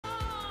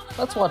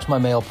Let's watch my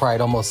male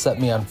pride almost set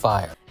me on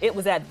fire. It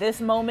was at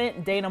this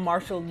moment Dana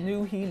Marshall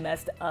knew he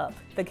messed up.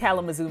 The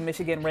Kalamazoo,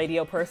 Michigan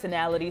radio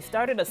personality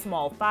started a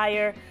small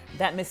fire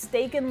that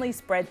mistakenly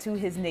spread to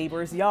his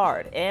neighbor's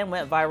yard and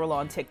went viral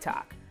on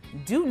TikTok.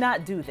 Do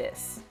not do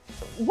this.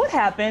 What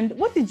happened?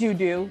 What did you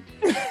do?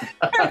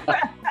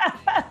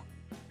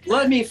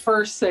 Let me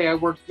first say I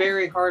worked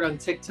very hard on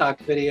TikTok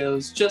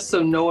videos just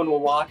so no one will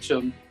watch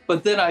them,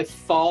 but then I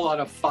fall on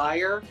a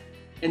fire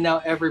and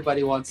now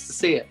everybody wants to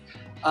see it.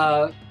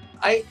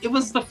 It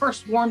was the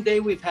first warm day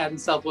we've had in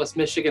Southwest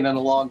Michigan in a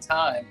long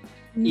time,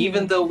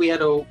 even though we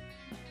had a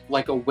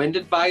wind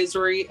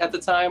advisory at the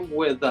time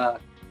with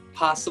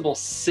possible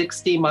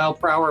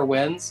 60-mile-per-hour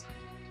winds.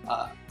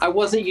 I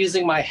wasn't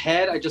using my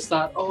head. I just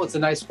thought, oh, it's a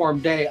nice warm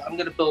day. I'm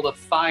going to build a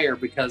fire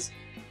because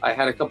I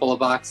had a couple of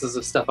boxes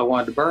of stuff I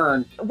wanted to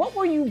burn. What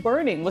were you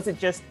burning? Was it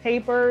just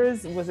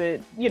papers? Was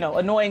it,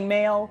 annoying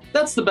mail?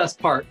 That's the best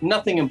part.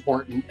 Nothing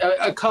important.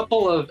 A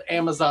couple of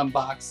Amazon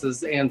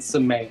boxes and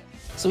some mail.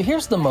 So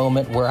here's the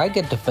moment where I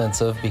get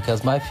defensive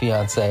because my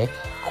fiance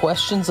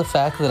questions the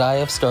fact that I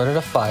have started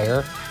a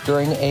fire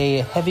during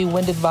a heavy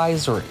wind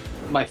advisory.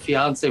 My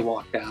fiance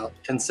walked out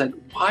and said,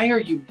 "Why are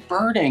you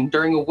burning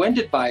during a wind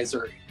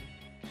advisory?"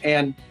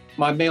 And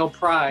my male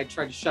pride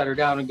tried to shut her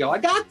down and go, "I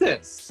got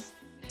this."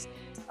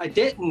 I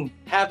didn't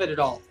have it at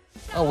all.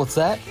 Oh, what's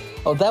that?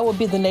 Oh, that would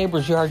be the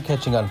neighbor's yard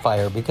catching on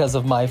fire because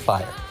of my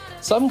fire.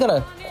 So I'm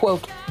gonna,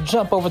 quote,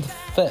 jump over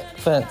the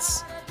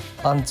fence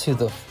onto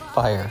the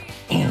fire.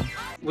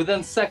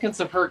 Within seconds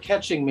of her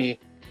catching me,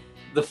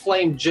 the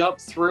flame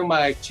jumped through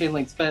my chain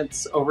link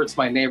fence over to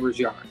my neighbor's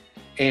yard,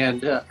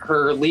 and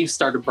her leaves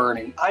started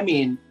burning. I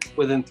mean,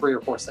 within 3 or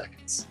 4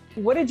 seconds.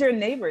 What did your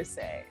neighbors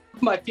say?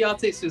 My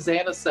fiance,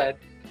 Susanna, said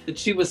that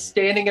she was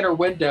standing in her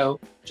window,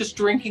 just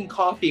drinking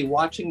coffee,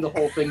 watching the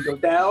whole thing go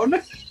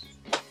down.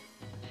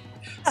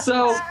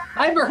 So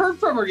I haven't heard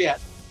from her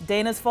yet.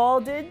 Dana's fall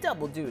did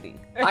double duty.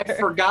 I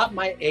forgot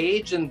my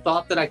age and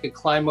thought that I could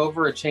climb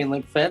over a chain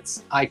link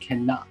fence. I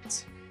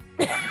cannot.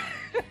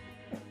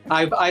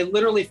 I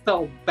literally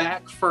fell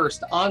back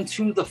first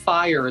onto the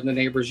fire in the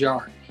neighbor's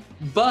yard.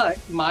 But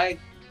my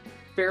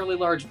fairly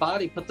large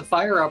body put the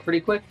fire out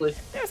pretty quickly.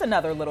 There's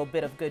another little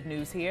bit of good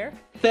news here.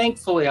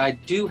 Thankfully, I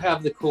do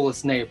have the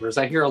coolest neighbors.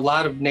 I hear a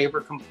lot of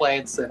neighbor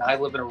complaints, and I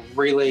live in a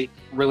really,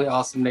 really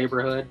awesome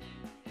neighborhood.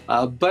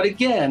 But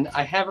again,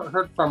 I haven't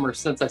heard from her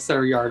since I set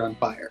her yard on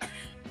fire.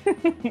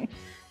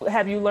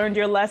 Have you learned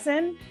your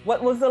lesson?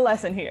 What was the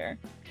lesson here?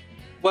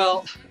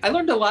 Well, I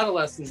learned a lot of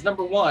lessons.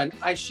 Number one,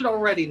 I should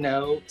already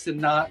know to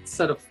not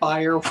set a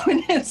fire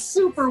when it's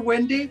super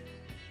windy.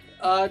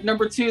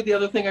 Number two, the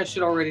other thing I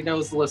should already know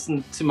is to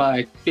listen to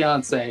my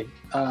fiance.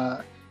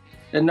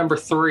 And number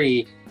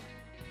three,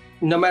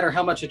 no matter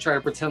how much I try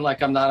to pretend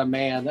like I'm not a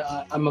man,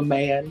 I'm a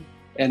man,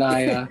 and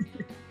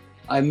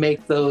I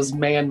make those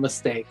man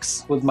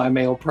mistakes with my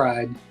male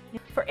pride.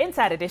 For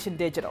Inside Edition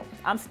Digital,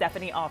 I'm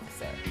Stephanie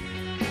Officer.